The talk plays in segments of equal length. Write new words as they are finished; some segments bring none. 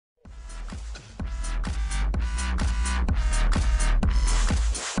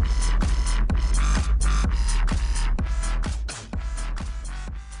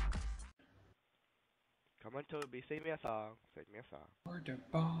Toby, sing me a song. Sing me a song. Where the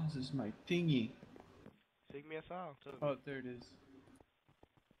balls is my thingy? Sing me a song, Toby. Oh, there it is.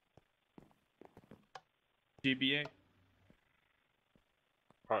 GBA.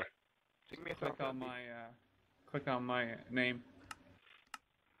 Hi. Sing me a song. Click on my name.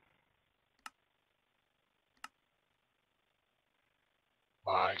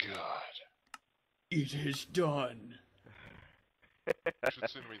 My God. It is done. You should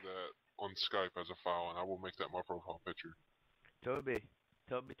send me that on Skype as a file, and I will make that my profile picture. Toby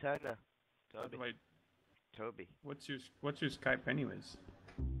Turner. Toby. Wait, Toby. what's your Skype anyways?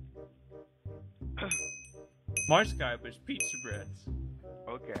 My Skype is Pizza Breads.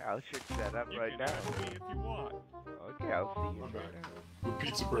 Okay, I'll shoot that up right now. You can add me if you want. Okay, I'll see you I'm right back. now. With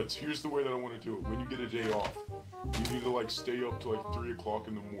Pizza Breads, here's the way that I want to do it. When you get a day off, you need to like stay up till like 3 o'clock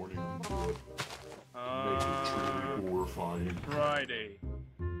in the morning and do it. Make it truly horrifying. Friday.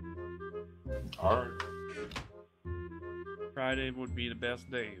 Alright. Friday would be the best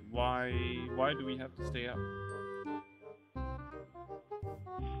day. Why do we have to stay up?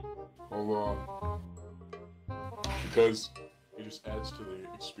 Hold on. Because it just adds to the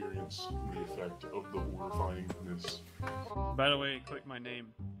experience and the effect of the horrifyingness. By the way, click my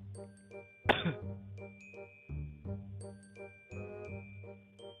name.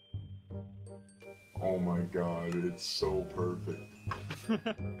 Oh my god, it's so perfect.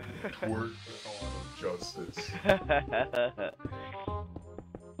 Twerk on justice.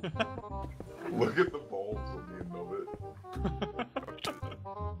 Look at the balls on the end of it.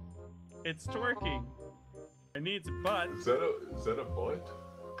 It's twerking. It needs a butt. Is that a butt?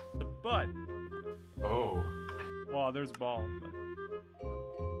 The butt. Oh. Well, there's a ball,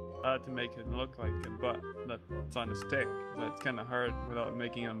 but to make it look like a butt that's on a stick, that's kind of hard without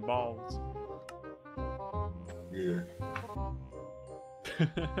making them balls. Yeah.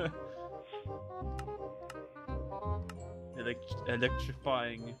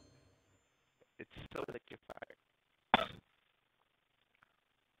 Electrifying. It's so electrifying.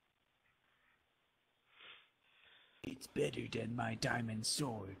 It's better than my diamond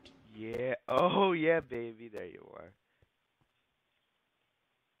sword. Yeah. Oh yeah, baby. There you are.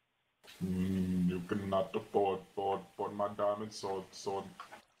 You cannot afford my diamond sword.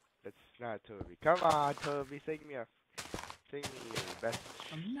 That's not Toby. Come on, Toby. Sing me your best.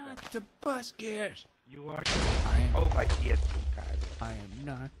 I'm not Tobuscus. You are. I am. Oh my yes, I am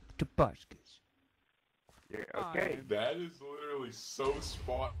not Tobuscus. Yeah, okay. That is literally so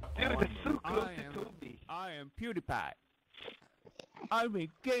spot Dude, on. that's so close I to am- Toby. I am PewDiePie. I make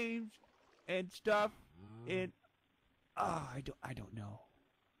games and stuff and I don't know.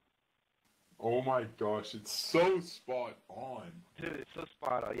 Oh my gosh, it's so spot on. Dude, it's so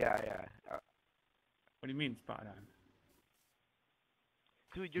spot on. Yeah. What do you mean spot on?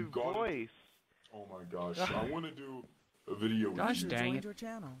 Dude, your You got it. voice. Oh my gosh, I want to do a video with Gosh you. dang it. Your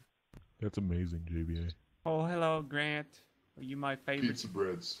channel. That's amazing, JBA. Oh, hello, Grant. Are you my favorite? Pizza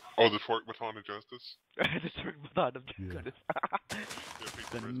breads. Oh, the twerk baton of justice? The trick baton of Yeah. justice. Yeah,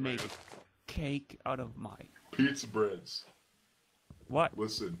 pizza Gonna breads, make man. cake out of my... Pizza breads. What?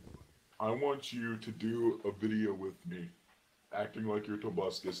 Listen, I want you to do a video with me, acting like you're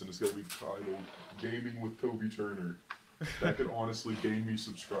Tobuscus, and it's gonna be titled "Gaming with Toby Turner." That could honestly gain me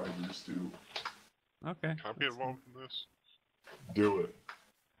subscribers too. Okay. Can I be involved in this? Do it.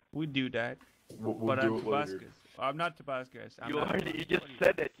 We do that. We'll But do I'm it later. Tobuscus. I'm not Tobuscus. I'm You not already. You Tobuscus. just What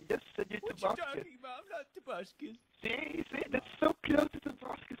said it. You just said you're What you Tobuscus. talking about? I'm not Tobuscus. See, that's so close to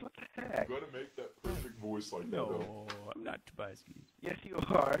Tobuscus. What the heck? You gotta make that perfect voice like that. Though. No, I'm not Tobuscus. Yes, you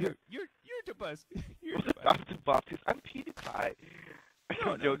are. You're Tobuscus. You're I'm Tobuscus. Tobuscus. I'm PewDiePie.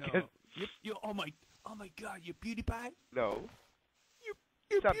 No, I'm no, joking. no. You, oh my God, you're PewDiePie? No.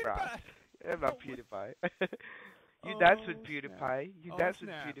 You're Stop, PewDiePie. Ross. I'm not Oh, PewDiePie. You dance with Oh, PewDiePie. You Oh, dance with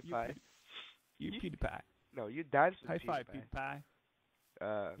snap. PewDiePie. You're PewDiePie. No, you dance with High PewDiePie. five,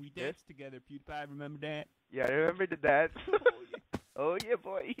 PewDiePie. We yes? danced together, PewDiePie. Remember that? Yeah, I remember the dance. Oh yeah,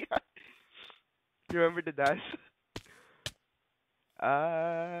 boy. You remember the dance?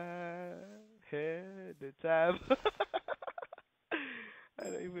 I had the time. I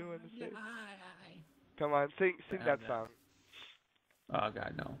don't even want to say. Come on, sing that song. Oh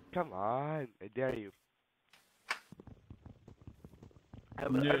God, no. Come on, I dare you. I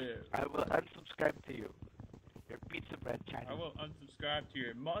will unsubscribe to you. Your Pizza Bread I channel. will unsubscribe to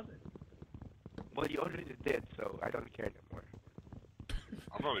your mother. Well, you already did, so I don't care anymore.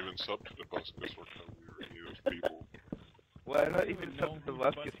 I'm not even sub to the Tobuscus or Toby or any of those people. Well, I'm not I don't even know sub to who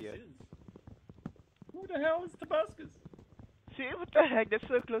Tobuscus yet. is. Who the hell is Tobuscus? See, what the heck? That's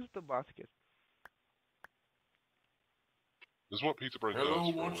so close to Tobuscus. This is what pizza bread Hello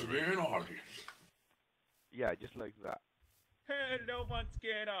does. once Really. again, audience. Yeah, just like that. Hello, once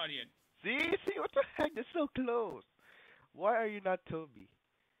again, audience. See what the heck? They're so close. Why are you not Toby?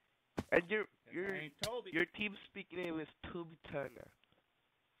 And I ain't Toby. your team speak name is Toby Turner.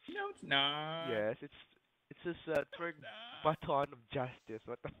 No, it's not. Yes, it's his third Nah. baton of justice.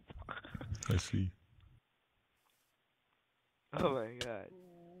 What the fuck? I see. Oh my god.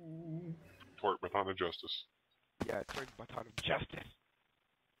 Twerk Baton of Justice. Yeah, third baton of justice.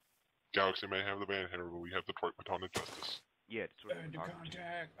 Galaxy may have the banner, but we have the Twerk Baton of Justice. Yeah, it's third Add to baton.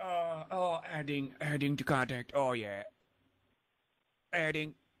 contact. Adding to contact. Oh yeah.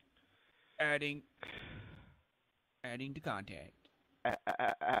 Adding to contact.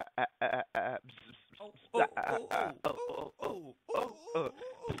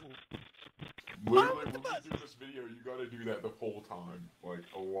 Literally, when we do this video, you gotta do that the whole time. Like,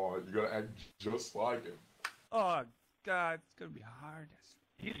 a lot. You gotta act just like him. Oh god, it's gonna be hard.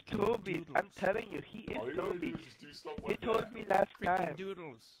 He's Toby. I'm telling you, he is All you gotta do Toby. is just do stuff He like told that. me last Freaking time.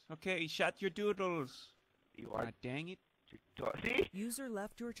 doodles. Okay, shut your doodles. You are God dang it. see? User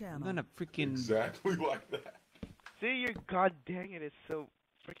left your I'm channel. gonna freaking. Exactly like that. See, your god dang it is so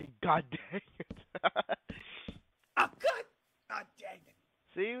freaking god dang it. Oh god! God dang it!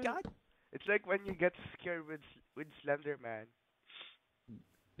 See? God. It's like when you get scared with Slender Man.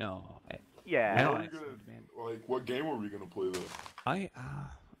 No. Yeah. I What don't are we like gonna, Slenderman. like, what game are we gonna play though?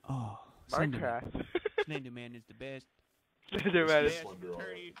 Slenderman. Minecraft. Slenderman is the best. Slender Man is Yes. Slender, alright.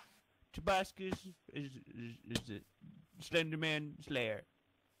 Attorney Tobuscus is the Slenderman Slayer.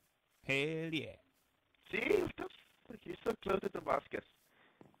 Hell yeah. See? What the fuck? You're so close to Tobuscus.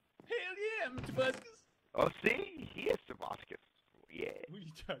 Hell yeah, I'm Tobuscus. Oh, see? He is Tobuscus. Yeah. What are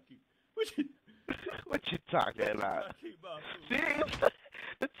you talking? What you What you talking about? talking about? See?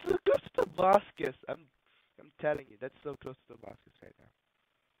 That's so close to Tobuscus. I'm telling you, that's so close to Tobuscus right now.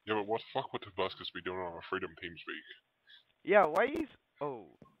 Yeah, but what the fuck would Tobuscus be doing on a Freedom TeamSpeak? Yeah, why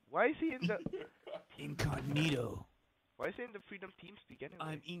is he in the Incognito. why is he in the Freedom TeamSpeak anyway?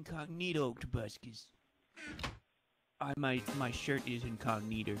 I'm incognito, Tobuscus. My shirt is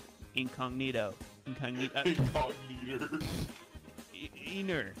incognito. Incognito. Incognito. Incognito.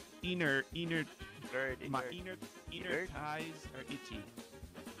 Inner. Nerd, My nerd. inner thighs are itchy.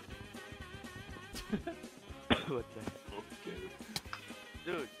 What the heck? Okay.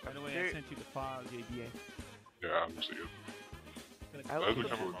 Dude, By the way, there- I sent you the file, JBA. Yeah, I'm seeing it. I That's will a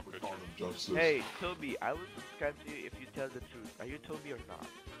sub- cover my picture. Baton of Justice. Hey, Toby, I will subscribe to you if you tell the truth. Are you Toby or not?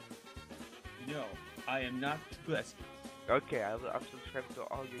 No, I am not Tobuscus. Okay, I'm subscribed to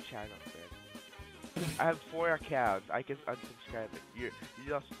all your channels, man. I have 4 accounts. I can unsubscribe it.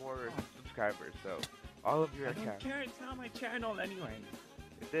 You lost 4 subscribers, so all of your I don't accounts. care, it's not my channel anyway.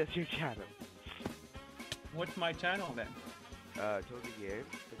 It is your channel. What's my channel then? Toby Games,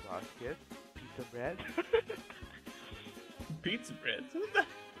 Tobuscus, Pizza Bread. Pizza bread.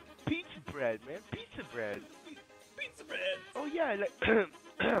 Pizza Bread, man. Pizza Bread. Pizza bread. Oh yeah, like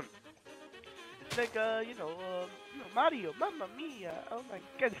it's like Mario, Mamma Mia. Oh my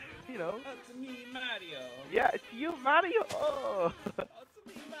god, That's me, Mario. Yeah, it's you, Mario. Oh. That's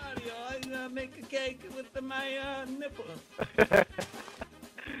me, Mario. I make a cake with my nipple.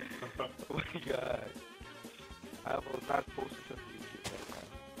 Oh my god. I will not post this on YouTube right now.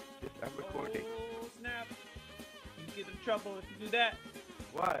 Yes, I'm recording. Oh snap! You get in trouble if you do that.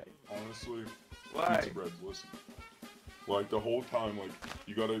 Why? Honestly, Why? Pizza Breads, listen. Like, the whole time, like,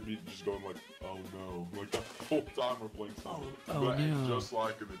 you gotta be just going like, oh no. Like, the whole time we're playing something. Oh, but no. just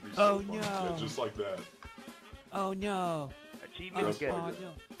like him, it'd be Oh, so fun. no. Yeah, just like that. Oh no! Achievement That's get. why-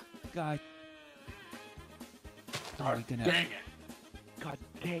 no! God. God gonna... dang it. God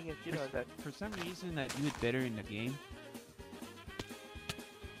dang it, you know that. For some reason, I do it better in the game.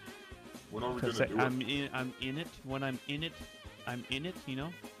 When are we Because gonna do I'm it? in it. When I'm in it, I'm in it. You know,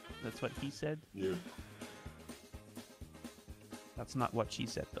 that's what he said. Yeah. That's not what she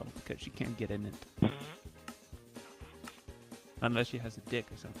said though, because she can't get in it unless she has a dick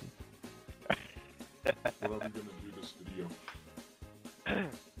or something. When are we gonna do this video?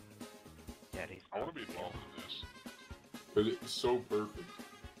 Yeah, he's I want to be involved in this. But it's so perfect.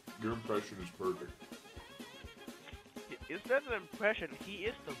 Your impression is perfect. It's not an impression. He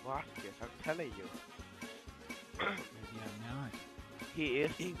is the Tobuscus. I'm telling you. Maybe I'm not. He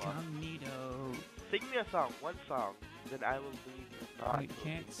is the Tobuscus. Incognito. Sing me a song, one song, then I will believe you're not. I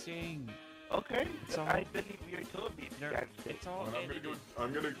can't sing. Okay, It's all- I believe you're Toby. If you There- can't sing. It's all And I'm gonna edited.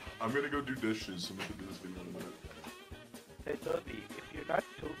 go. I'm gonna go do dishes. So we can do this video in a minute. Say Toby, if you're not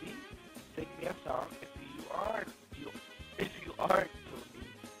Toby, sing me a song. If you are Toby,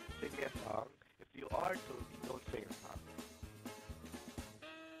 sing me a song. If you are Toby, don't sing a song.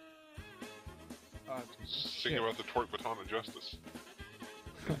 baton of justice.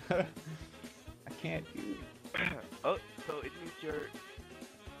 I can't do it. Oh, so it means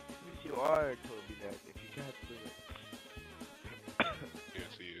you are Toby then, if you can't do it.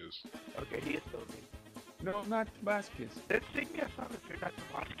 Yes, he is. Okay, he is Toby. No, I'm not Tobuscus. Then sing me a song if you're not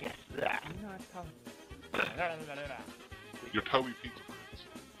Tobuscus. I'm not You're Toby Pizza Prince.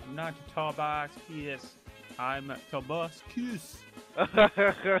 I'm not Tobuscus. I'm Tobuscus.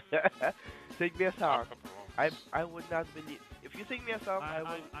 Sing me a song. I'm I would not believe if you sing me a song.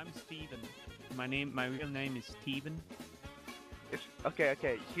 I'm Steven. My real name is Steven. Okay.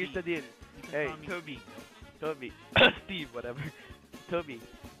 Here's the deal. You can Hey, call me Toby, Steve, whatever. Toby,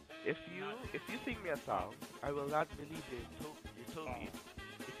 if you sing me a song, I will not believe you're Toby.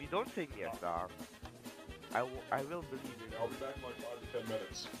 If you don't sing me a song, I will believe you. I'll be back in like 5 to 10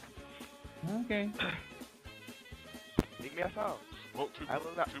 minutes. Okay. Sing me a song. Well, too I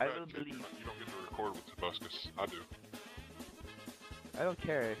will not- too I bad, will kid, believe. You don't get to record with Tobuscus. I do. I don't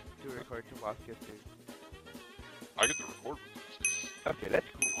care to record Tobuscus, dude. I get to record with Tobuscus. Okay, that's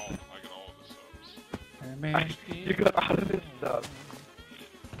cool. I get all of the subs. You got all of this stuff.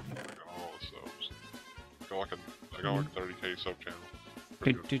 I got all the subs. I got like a 30K sub channel.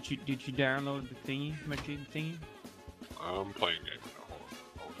 Pretty good. Did you download the thingy, machine thingy? I'm playing game right now. Hold on.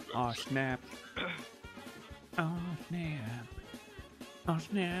 I'll do that in a Oh second. snap! Oh snap! Oh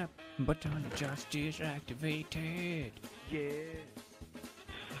snap! Button of justice activated. Yeah.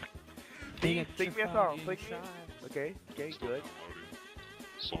 They Sing me a song. Sing me. Okay, Still good. downloading.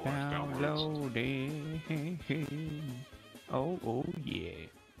 So much downloads. Downloading. Oh yeah.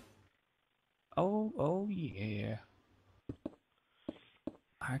 Oh yeah.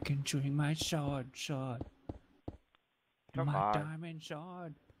 I can swing my sword. Come my on. diamond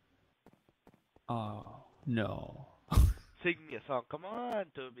sword. Oh no. Sing me a song. Come on,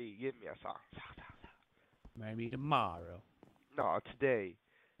 Toby. Give me a song. Maybe tomorrow. No, today.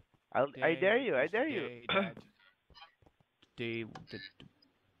 I dare you. I dare you. Today,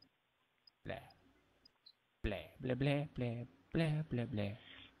 blah blah blah blah blah blah blah.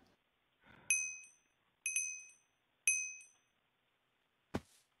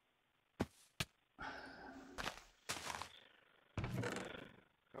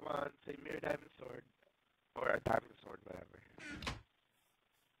 Come on, sing me your diamond sword. Or a diamond sword, whatever.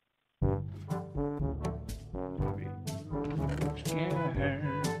 Toby.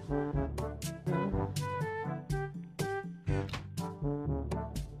 Scared.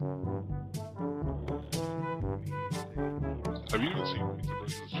 Have you even seen Pizza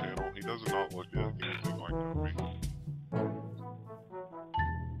Prince's channel? He does not look anything like Toby.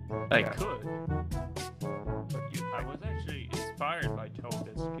 I Yeah. could. I was actually inspired by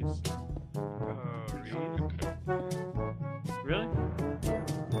Tobuscus. Really? Really?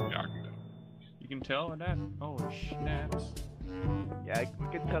 Yeah, I can tell. You can tell with that? Oh snaps! Yeah, we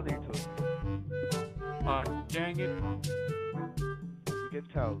can tell you too. Oh dang it! We can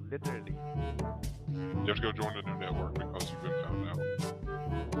tell, literally. You have to go join a new network because you've been found out.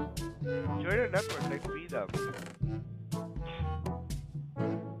 Join a network like Freedom.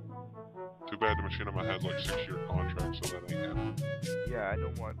 Too bad the machinima has like 6-year contract, so that ain't happening. Yeah, I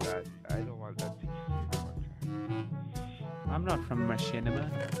don't want that. I don't want that 6-year contract. I'm not from Machinima.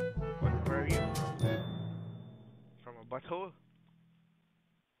 Where are you from? From a butthole?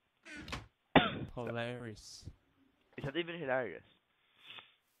 Hilarious. It's not even hilarious.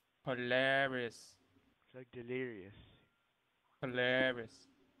 Hilarious. It's like delirious. Hilarious.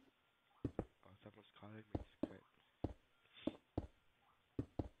 Oh, someone's calling me. It's great.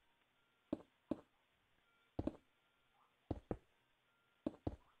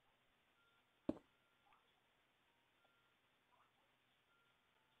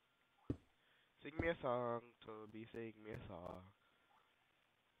 Sing me a song, Toby. Sing me a song.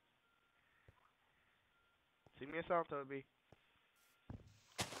 Sing me a song, Toby.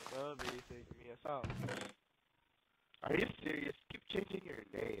 Toby, sing me a song. Are you serious? Keep changing your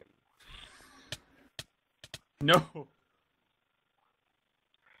name. No.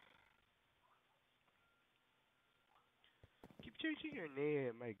 Keep changing your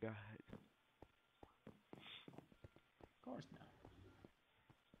name, my god. Of course not.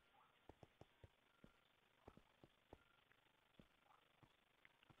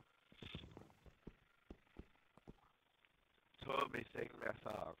 Toby, sing me a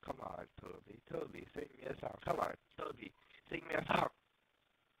song. Come on, Toby. Toby, sing me a song. Come on, Toby. Sing me a song.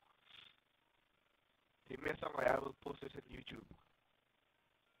 Sing me a song or I will post this on YouTube.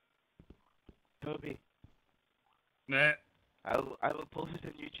 Toby, Nah. I will post this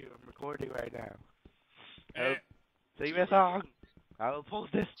on YouTube. I'm recording right now. Eh. Sing me a song. I will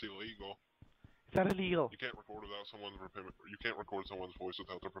post this. It's illegal. It's not illegal. You can't record without someone's You can't record someone's voice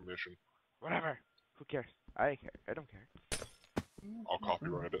without their permission. Whatever. Who cares? I care. I don't care. I'll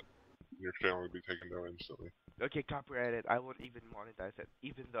copyright it. Your channel will be taken down instantly. Okay, copyright it. I won't even monetize it.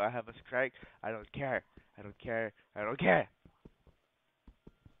 Even though I have a strike, I don't care. I don't care. I don't care.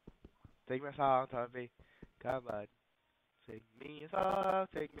 Sing me a song, Tommy. Come on. Sing me a song.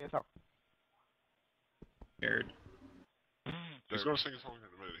 Sing me a song. Scared. He's gonna sing a song in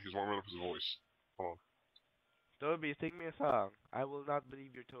a minute. He's warming up his voice. Hold on. Toby, sing me a song. I will not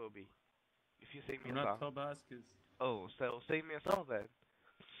believe you're Toby. If you sing me I'm a not song. Tobuscus. Oh, so sing me a song then.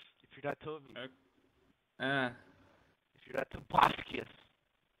 If you're not Toby. If you're not Tobuscus.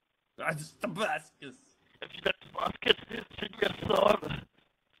 That's Tobuscus. If you're not Tobuscus, sing me a song.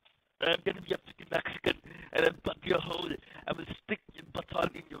 I'm gonna be a freaking Mexican, and I'm butt your hole. I'm gonna stick your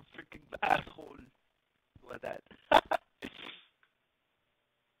baton in your freaking asshole. Like that.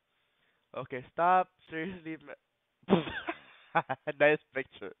 Okay, stop. Seriously, nice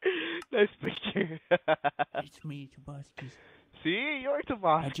picture. Nice picture. It's me, Tobuscus. See, you're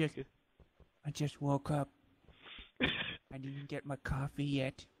Tobuscus. I just woke up. I didn't get my coffee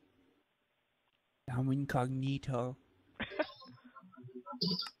yet. I'm incognito.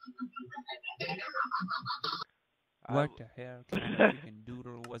 What the hell kind of freaking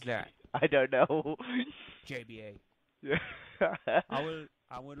doodle was that? I don't know. JBA. Yeah. I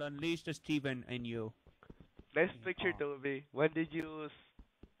will unleash the Steven in you. Nice picture, Toby. When did you?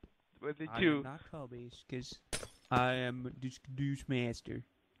 I am not Toby's, because I am douche master.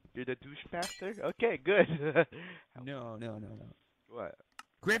 You're the douche master? Okay, good. No. What?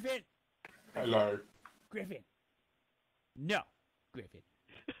 Griffin! Hello. Griffin! No! Griffin.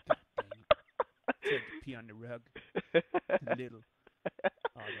 God dang it. Tried to pee on the rug. That little.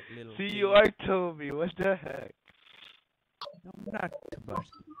 See, you are Toby. What the heck? No, I'm not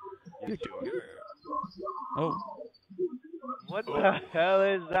Tobuscus. You do. Oh. What the hell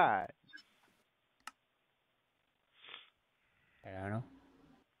is that? I don't know.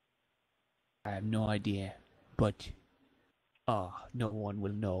 I have no idea. But, no one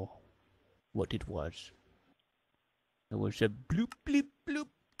will know what it was. It was a bloop, bloop, bloop.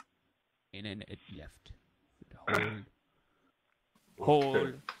 And then it left. The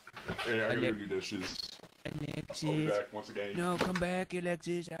whole. Hey, I gotta do dishes. I'll be Alexis. back once again. No, come back,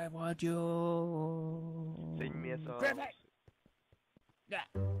 Alexis. I want you. Sing me a song. Griffin! Yeah.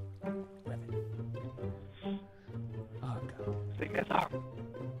 Griffin. Oh, God. Sing me a song.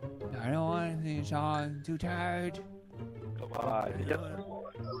 I don't want to sing a song. I'm too tired. Come on. Yes.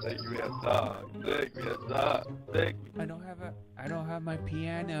 Sing me a song. Sing me a song. Sing me. I don't have my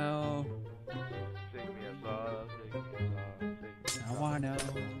piano. Sing me a song. Sing me a song. Sing me a song. I wanna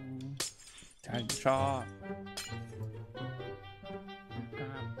sing a song.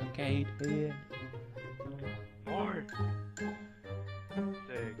 Complicated. More.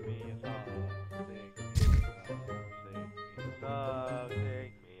 Sing me a song. Sing me a song.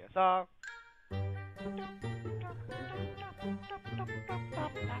 Sing me a song.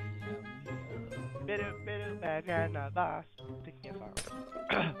 Bitter, bitter, banana boss. Sing me a song.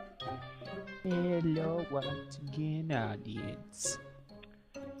 Hello, once again, audience.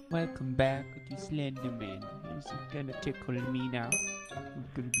 Welcome back to Slenderman. Is it gonna tickle me now?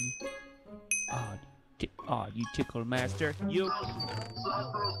 It's gonna be. You tickle master. You.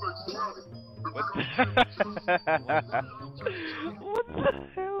 What the What the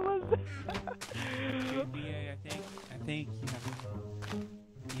hell was that? JBA, I think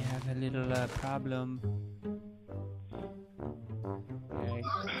you have a little problem. Okay.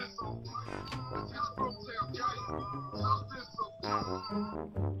 I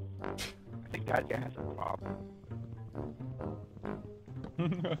think that guy has a problem.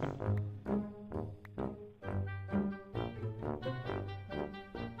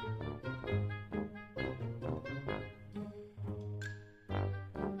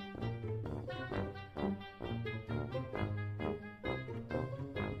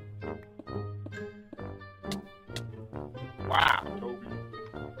 Wow. Toby.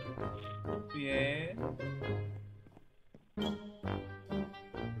 Yeah.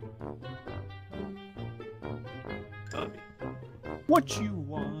 Toby. What you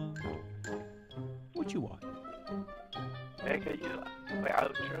want? What you want? Hey, can you my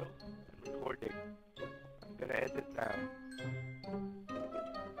outro? I'm recording. I'm gonna end it now.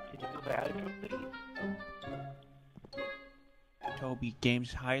 Can you do my outro, please? Toby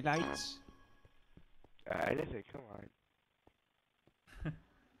Games highlights. Anything, come on.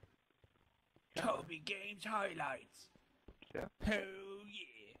 Toby Games highlights. Yeah. Oh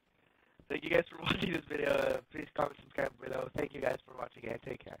yeah. Thank you guys for watching this video. Please comment, subscribe below. Thank you guys for watching and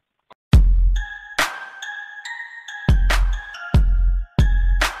take care.